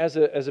we, as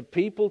a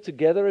people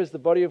together, as the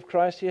body of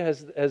Christ here,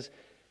 has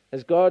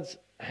God's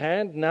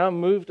hand now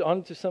moved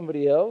on to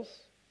somebody else?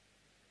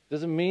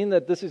 Does it mean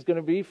that this is going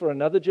to be for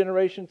another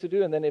generation to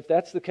do? And then if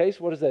that's the case,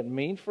 what does that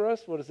mean for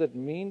us? What does that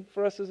mean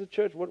for us as a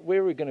church?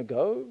 Where are we going to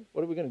go?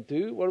 What are we going to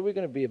do? What are we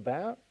going to be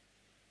about?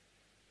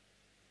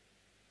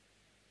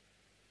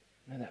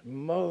 And in that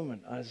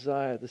moment,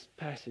 Isaiah, this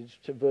passage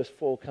to verse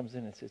 4 comes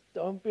in and says,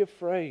 don't be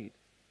afraid.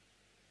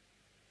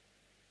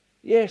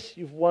 Yes,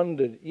 you've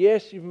wondered.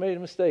 Yes, you've made a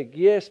mistake.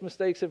 Yes,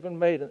 mistakes have been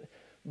made.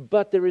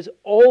 But there is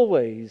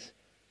always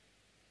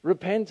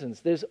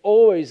repentance. There's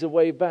always a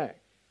way back.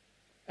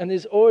 And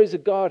there's always a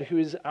God who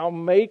is our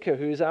Maker,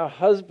 who is our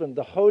husband,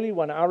 the Holy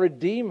One, our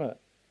Redeemer,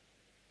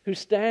 who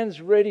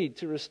stands ready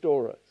to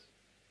restore us.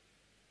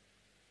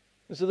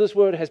 And so this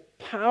word has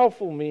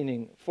powerful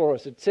meaning for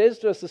us. It says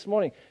to us this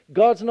morning,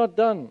 God's not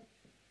done.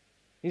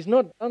 He's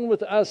not done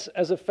with us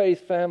as a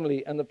faith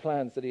family and the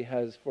plans that he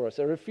has for us.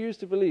 I refuse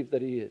to believe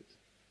that he is.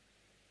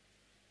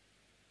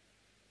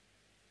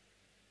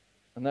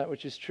 And that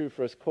which is true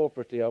for us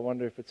corporately, I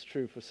wonder if it's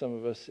true for some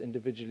of us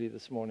individually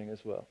this morning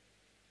as well.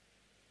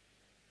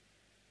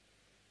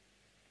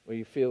 Where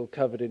you feel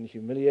covered in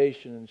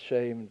humiliation and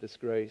shame and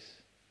disgrace,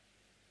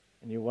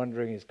 and you're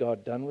wondering, is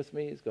God done with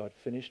me? Is God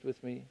finished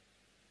with me?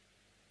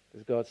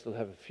 Does God still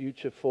have a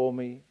future for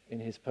me in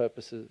his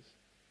purposes?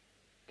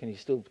 Can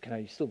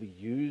I still be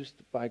used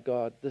by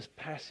God? This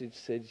passage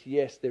says,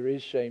 yes, there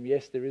is shame.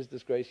 Yes, there is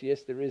disgrace.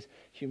 Yes, there is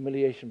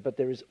humiliation. But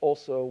there is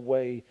also a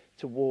way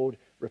toward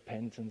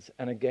repentance.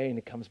 And again,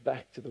 it comes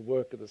back to the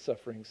work of the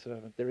suffering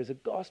servant. There is a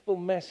gospel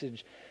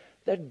message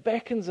that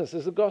beckons us.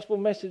 There's a gospel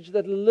message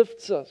that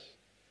lifts us.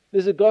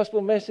 There's a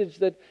gospel message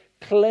that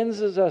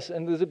cleanses us,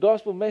 and there's a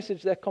gospel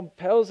message that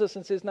compels us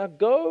and says, now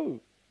go.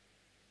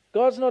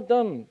 God's not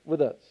done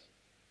with us.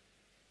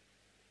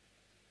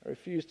 I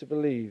refuse to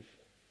believe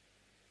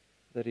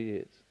that He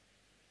is.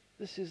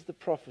 This is the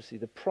prophecy,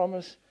 the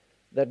promise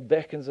that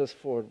beckons us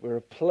forward. We're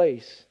a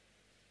place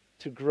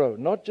to grow,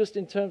 not just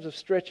in terms of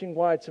stretching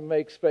wide to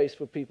make space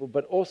for people,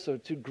 but also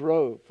to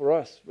grow for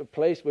us, a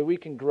place where we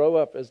can grow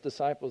up as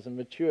disciples and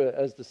mature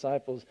as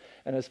disciples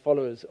and as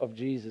followers of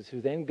Jesus, who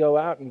then go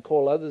out and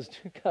call others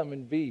to come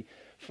and be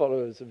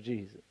followers of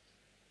Jesus.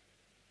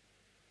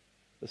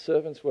 The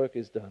servant's work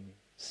is done.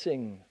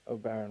 Sing, O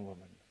barren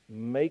woman.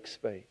 Make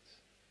space.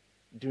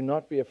 Do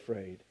not be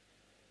afraid.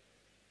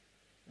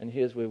 And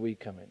here's where we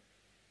come in.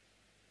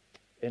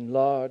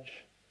 Enlarge,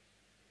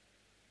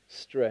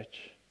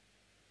 stretch,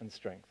 and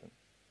strengthen.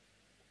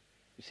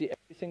 You see,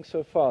 everything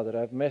so far that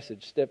I've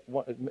messaged, step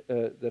one,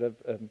 that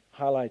I've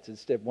highlighted,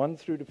 step 1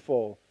 through to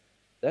 4,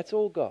 that's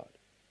all God.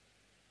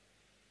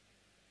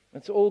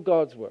 That's all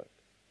God's work.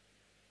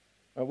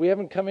 We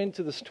haven't come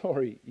into the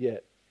story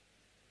yet.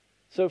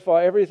 So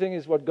far, everything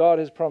is what God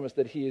has promised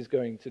that He is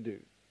going to do.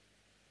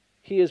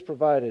 He has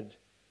provided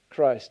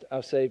Christ,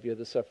 our Savior,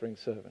 the suffering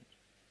servant.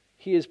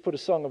 He has put a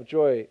song of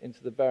joy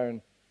into the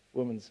barren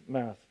woman's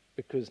mouth,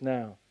 because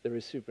now there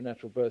is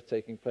supernatural birth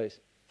taking place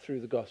through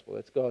the gospel.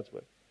 That's God's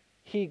work.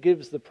 He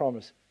gives the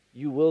promise,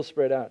 you will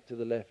spread out to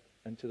the left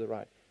and to the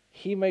right.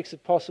 He makes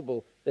it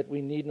possible that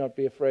we need not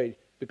be afraid,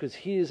 because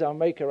He is our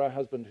maker, our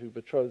husband who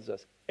betroths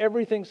us.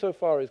 Everything so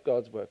far is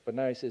God's work. But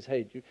now He says,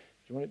 hey, do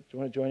you want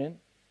to join in?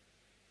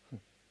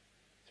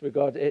 So where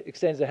God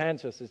extends a hand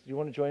to us and says, do you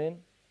want to join in?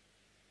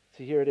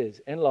 So here it is.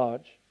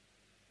 Enlarge,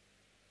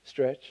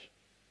 stretch,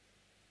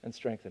 and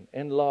strengthen.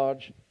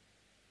 Enlarge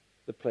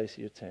the place of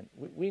your tent.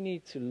 We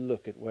need to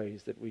look at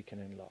ways that we can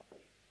enlarge.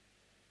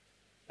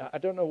 I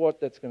don't know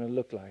what that's going to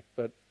look like,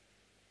 but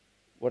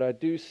what I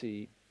do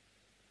see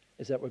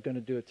is that we're going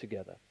to do it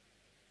together.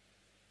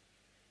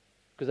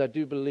 Because I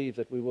do believe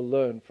that we will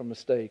learn from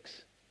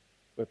mistakes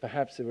where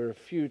perhaps there were a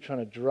few trying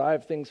to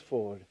drive things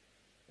forward.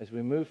 As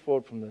we move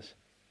forward from this,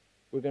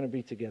 we're going to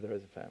be together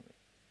as a family.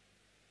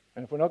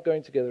 And if we're not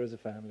going together as a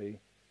family,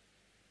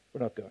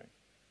 we're not going.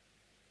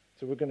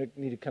 So we're going to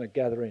need to kind of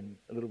gather in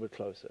a little bit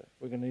closer.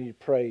 We're going to need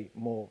to pray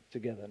more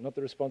together. Not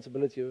the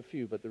responsibility of a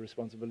few, but the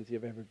responsibility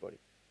of everybody.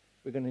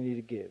 We're going to need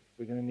to give.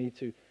 We're going to need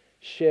to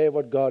share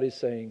what God is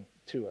saying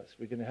to us.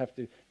 We're going to have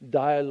to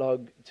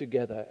dialogue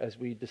together as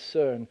we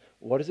discern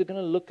what is it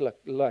going to look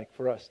like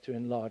for us to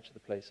enlarge the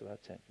place of our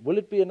tent. Will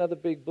it be another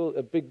big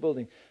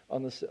building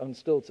on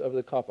stilts over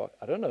the car park?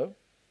 I don't know.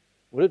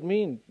 Will it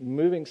mean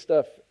moving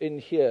stuff in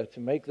here to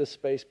make this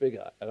space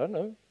bigger? I don't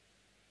know.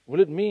 Will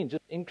it mean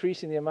just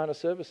increasing the amount of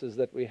services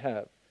that we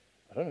have?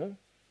 I don't know.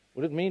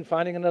 Will it mean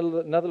finding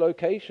another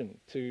location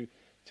to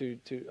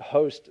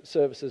host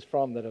services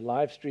from that are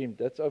live streamed?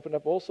 That's opened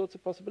up all sorts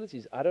of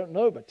possibilities. I don't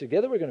know, but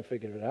together we're going to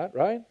figure it out,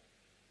 right?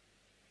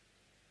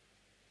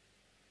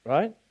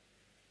 Right?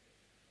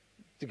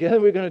 Together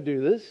we're going to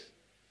do this.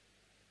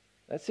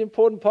 That's the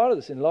important part of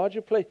this. Enlarge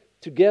your place.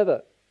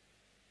 Together.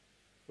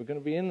 We're going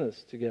to be in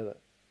this together.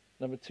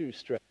 Number 2,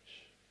 stretch.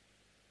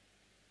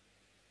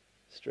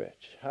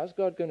 Stretch. How's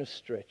God going to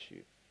stretch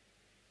you?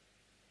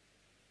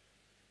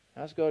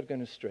 How's God going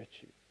to stretch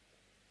you?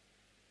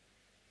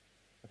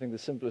 I think the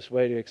simplest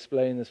way to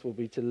explain this will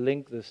be to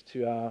link this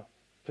to our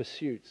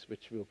pursuits,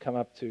 which we'll come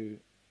up to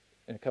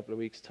in a couple of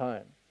weeks'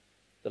 time.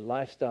 The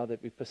lifestyle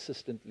that we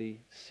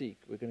persistently seek.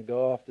 We're going to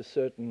go after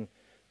certain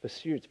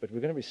pursuits, but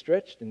we're going to be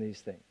stretched in these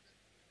things.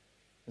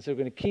 And so we're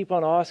going to keep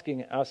on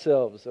asking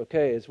ourselves,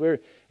 okay, as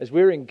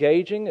we're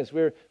engaging, as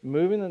we're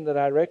moving in the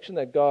direction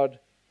that God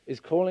is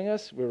calling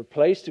us, we're a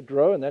place to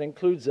grow, and that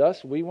includes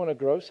us. We want to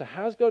grow. So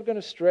how's God going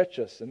to stretch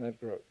us in that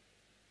growth?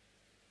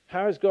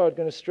 How is God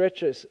going to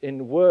stretch us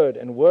in word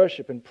and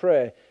worship and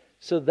prayer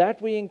so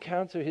that we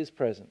encounter His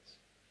presence?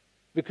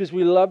 Because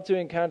we love to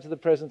encounter the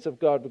presence of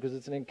God, because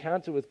it's an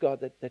encounter with God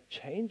that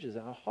changes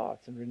our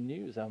hearts and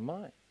renews our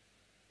mind.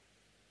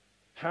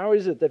 How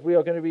is it that we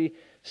are going to be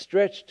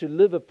stretched to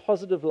live a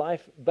positive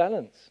life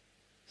balance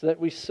so that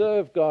we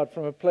serve God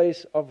from a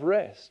place of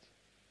rest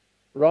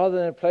rather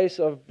than a place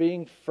of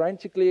being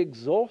frantically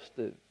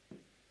exhausted?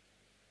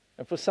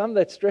 And for some,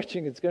 that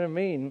stretching, it's going to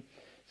mean,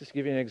 just to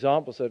give you an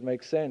example so it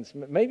makes sense,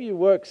 maybe you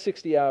work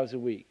 60 hours a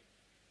week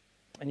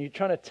and you're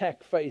trying to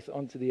tack faith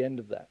onto the end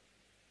of that.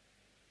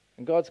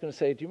 And God's going to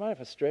say, do you mind if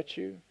I stretch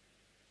you?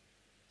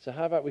 So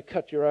how about we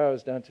cut your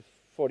hours down to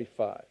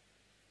 45?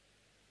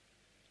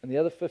 And the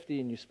other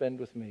 15 you spend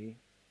with me.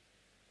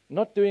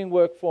 Not doing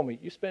work for me.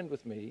 You spend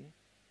with me,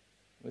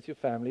 with your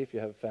family if you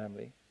have a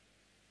family.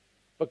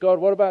 But God,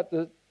 what about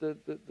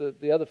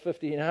the other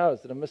 15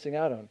 hours that I'm missing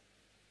out on?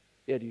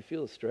 Yeah, do you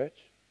feel a stretch?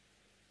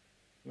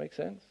 Make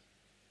sense?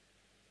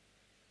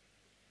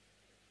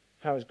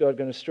 How is God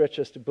going to stretch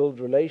us to build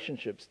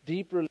relationships,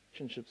 deep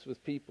relationships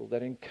with people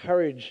that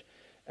encourage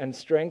and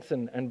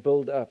strengthen and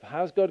build up?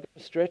 How is God going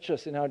to stretch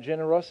us in our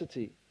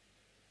generosity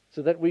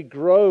so that we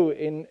grow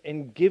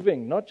in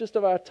giving, not just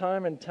of our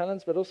time and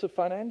talents, but also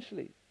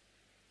financially?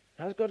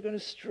 How's God going to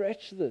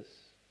stretch this?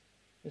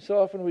 And so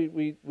often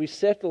we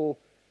settle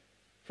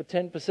for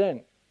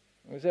 10%.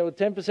 We say, well,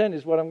 10%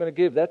 is what I'm going to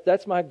give.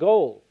 That's my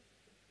goal.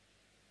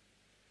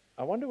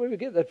 I wonder where we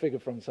get that figure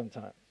from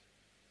sometimes.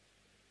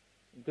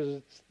 Because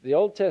it's the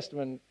Old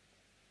Testament,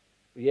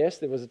 yes,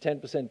 there was a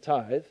 10%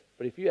 tithe,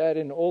 but if you add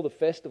in all the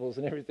festivals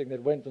and everything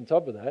that went on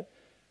top of that,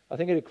 I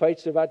think it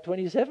equates to about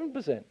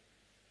 27%.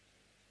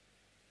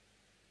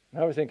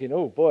 Now we're thinking,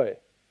 oh boy.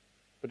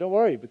 But don't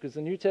worry, because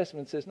the New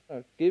Testament says,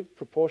 no, give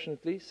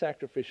proportionately,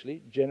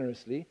 sacrificially,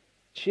 generously,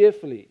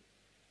 cheerfully.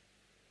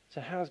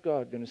 So how's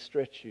God going to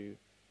stretch you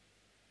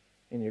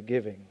in your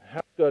giving?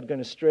 How's God going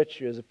to stretch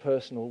you as a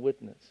personal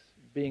witness,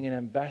 being an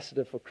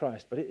ambassador for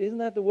Christ? But isn't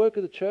that the work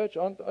of the church?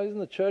 Isn't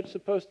the church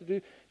supposed to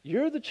do?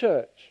 You're the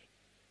church.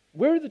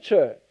 We're the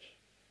church.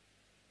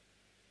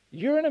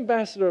 You're an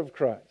ambassador of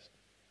Christ.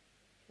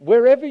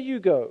 Wherever you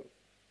go,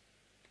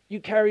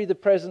 you carry the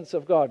presence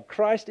of God.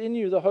 Christ in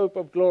you, the hope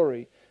of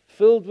glory.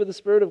 Filled with the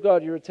Spirit of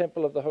God, you're a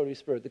temple of the Holy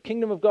Spirit. The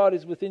kingdom of God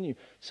is within you.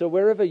 So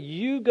wherever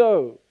you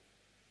go,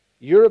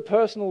 you're a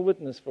personal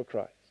witness for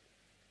Christ.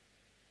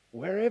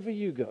 Wherever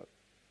you go.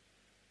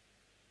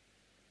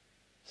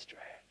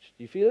 Stretch.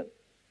 Do you feel it?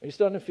 Are you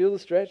starting to feel the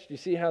stretch? Do you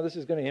see how this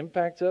is going to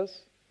impact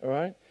us? All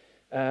right?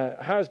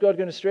 How is God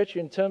going to stretch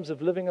you in terms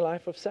of living a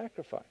life of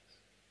sacrifice?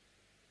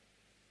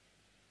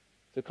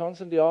 So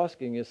constantly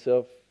asking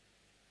yourself,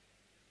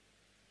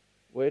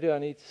 where do I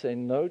need to say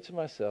no to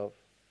myself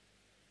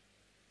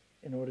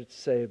in order to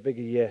say a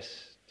bigger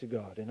yes to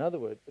God? In other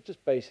words, but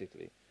just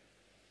basically,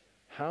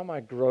 how am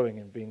I growing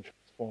and being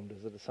transformed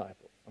as a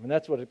disciple? I mean,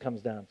 that's what it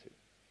comes down to.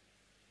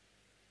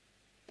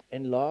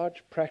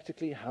 Enlarge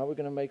practically how we're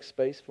going to make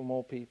space for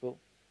more people.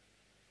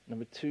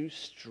 Number 2,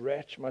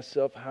 stretch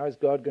myself. How is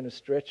God going to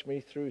stretch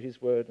me through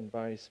His Word and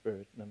by His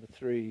Spirit? Number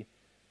 3,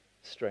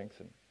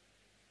 strengthen.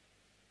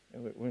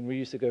 When we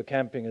used to go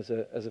camping as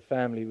a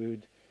family, we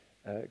would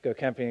go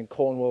camping in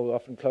Cornwall,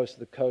 often close to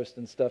the coast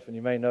and stuff, and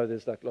you may know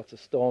there's like lots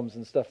of storms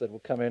and stuff that will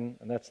come in,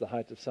 and that's the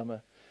height of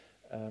summer.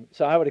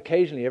 So I would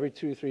occasionally, every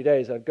 2 or 3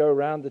 days, I'd go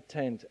around the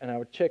tent and I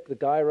would check the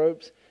guy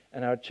ropes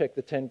and I would check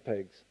the tent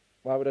pegs.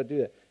 Why would I do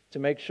that? To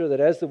make sure that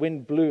as the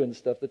wind blew and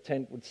stuff, the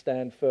tent would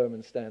stand firm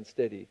and stand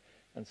steady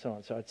and so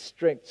on. So I'd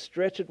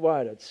stretch it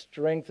wide, I'd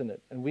strengthen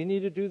it, and we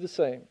need to do the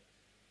same.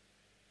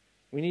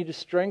 We need to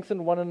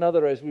strengthen one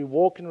another as we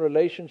walk in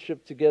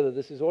relationship together.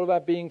 This is all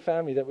about being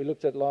family that we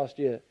looked at last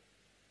year.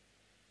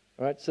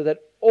 All right, so that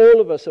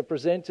all of us are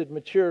presented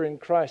mature in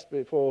Christ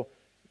before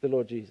the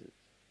Lord Jesus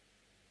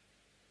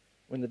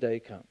when the day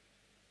comes.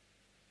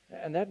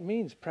 And that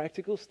means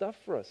practical stuff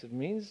for us. It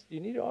means you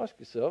need to ask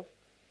yourself,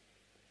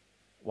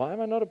 why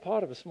am I not a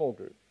part of a small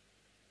group?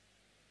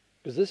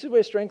 Because this is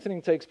where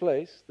strengthening takes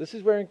place. This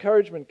is where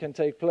encouragement can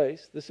take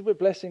place. This is where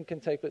blessing can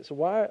take place. So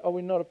why are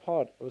we not a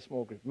part of a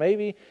small group?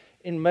 Maybe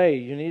in May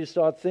you need to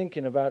start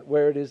thinking about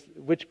where it is,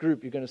 which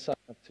group you're going to sign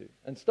up to.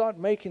 And start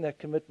making that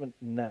commitment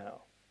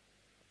now.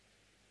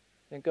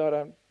 Thank God,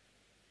 I'm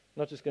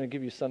not just going to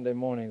give you Sunday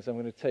mornings. I'm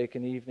going to take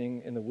an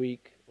evening in the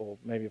week or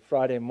maybe a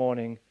Friday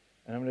morning,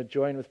 and I'm going to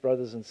join with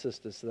brothers and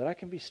sisters so that I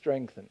can be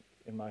strengthened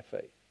in my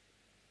faith,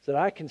 so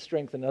that I can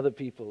strengthen other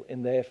people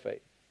in their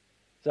faith,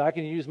 so I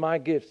can use my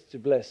gifts to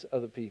bless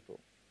other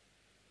people,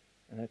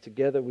 and that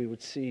together we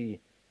would see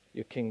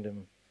your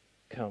kingdom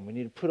come. We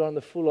need to put on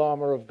the full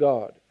armor of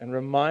God and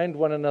remind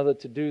one another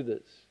to do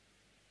this.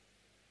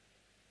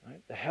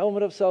 Right? The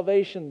helmet of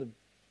salvation, the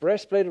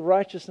breastplate of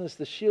righteousness,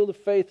 the shield of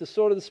faith, the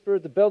sword of the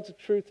Spirit, the belt of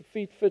truth, the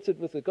feet fitted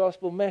with the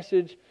gospel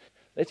message.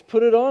 Let's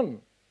put it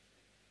on.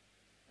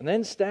 And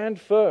then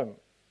stand firm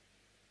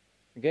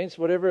against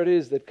whatever it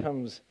is that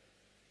comes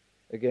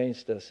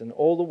against us. And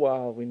all the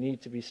while, we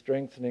need to be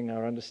strengthening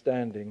our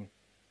understanding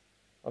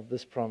of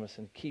this promise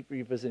and keep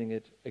revisiting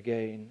it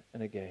again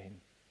and again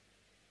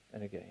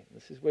and again.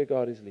 This is where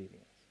God is leading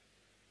us.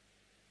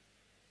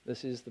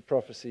 This is the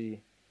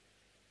prophecy,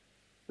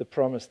 the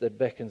promise that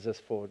beckons us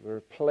forward. We're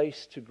a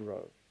place to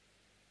grow.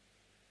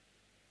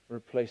 We're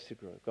a place to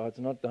grow. God's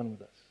not done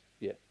with us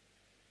yet.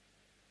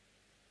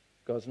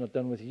 God's not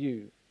done with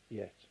you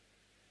yet.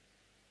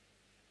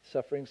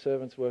 Suffering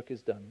servant's work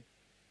is done.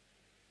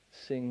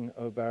 Sing,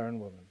 O barren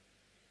woman.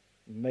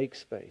 Make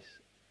space.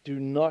 Do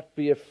not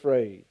be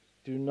afraid.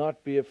 Do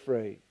not be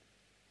afraid.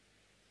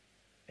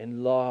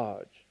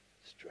 Enlarge.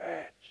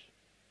 Stretch.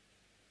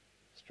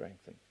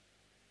 Strengthen.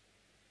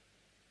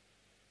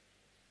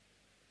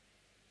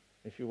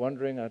 If you're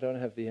wondering, I don't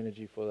have the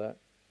energy for that.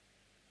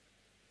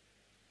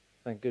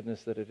 Thank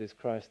goodness that it is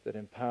Christ that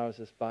empowers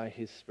us by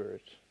His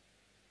Spirit.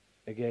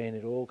 Again,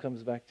 it all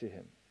comes back to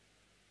Him.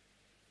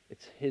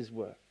 It's His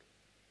work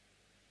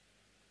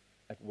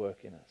at work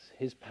in us.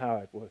 His power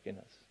at work in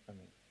us. I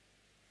mean.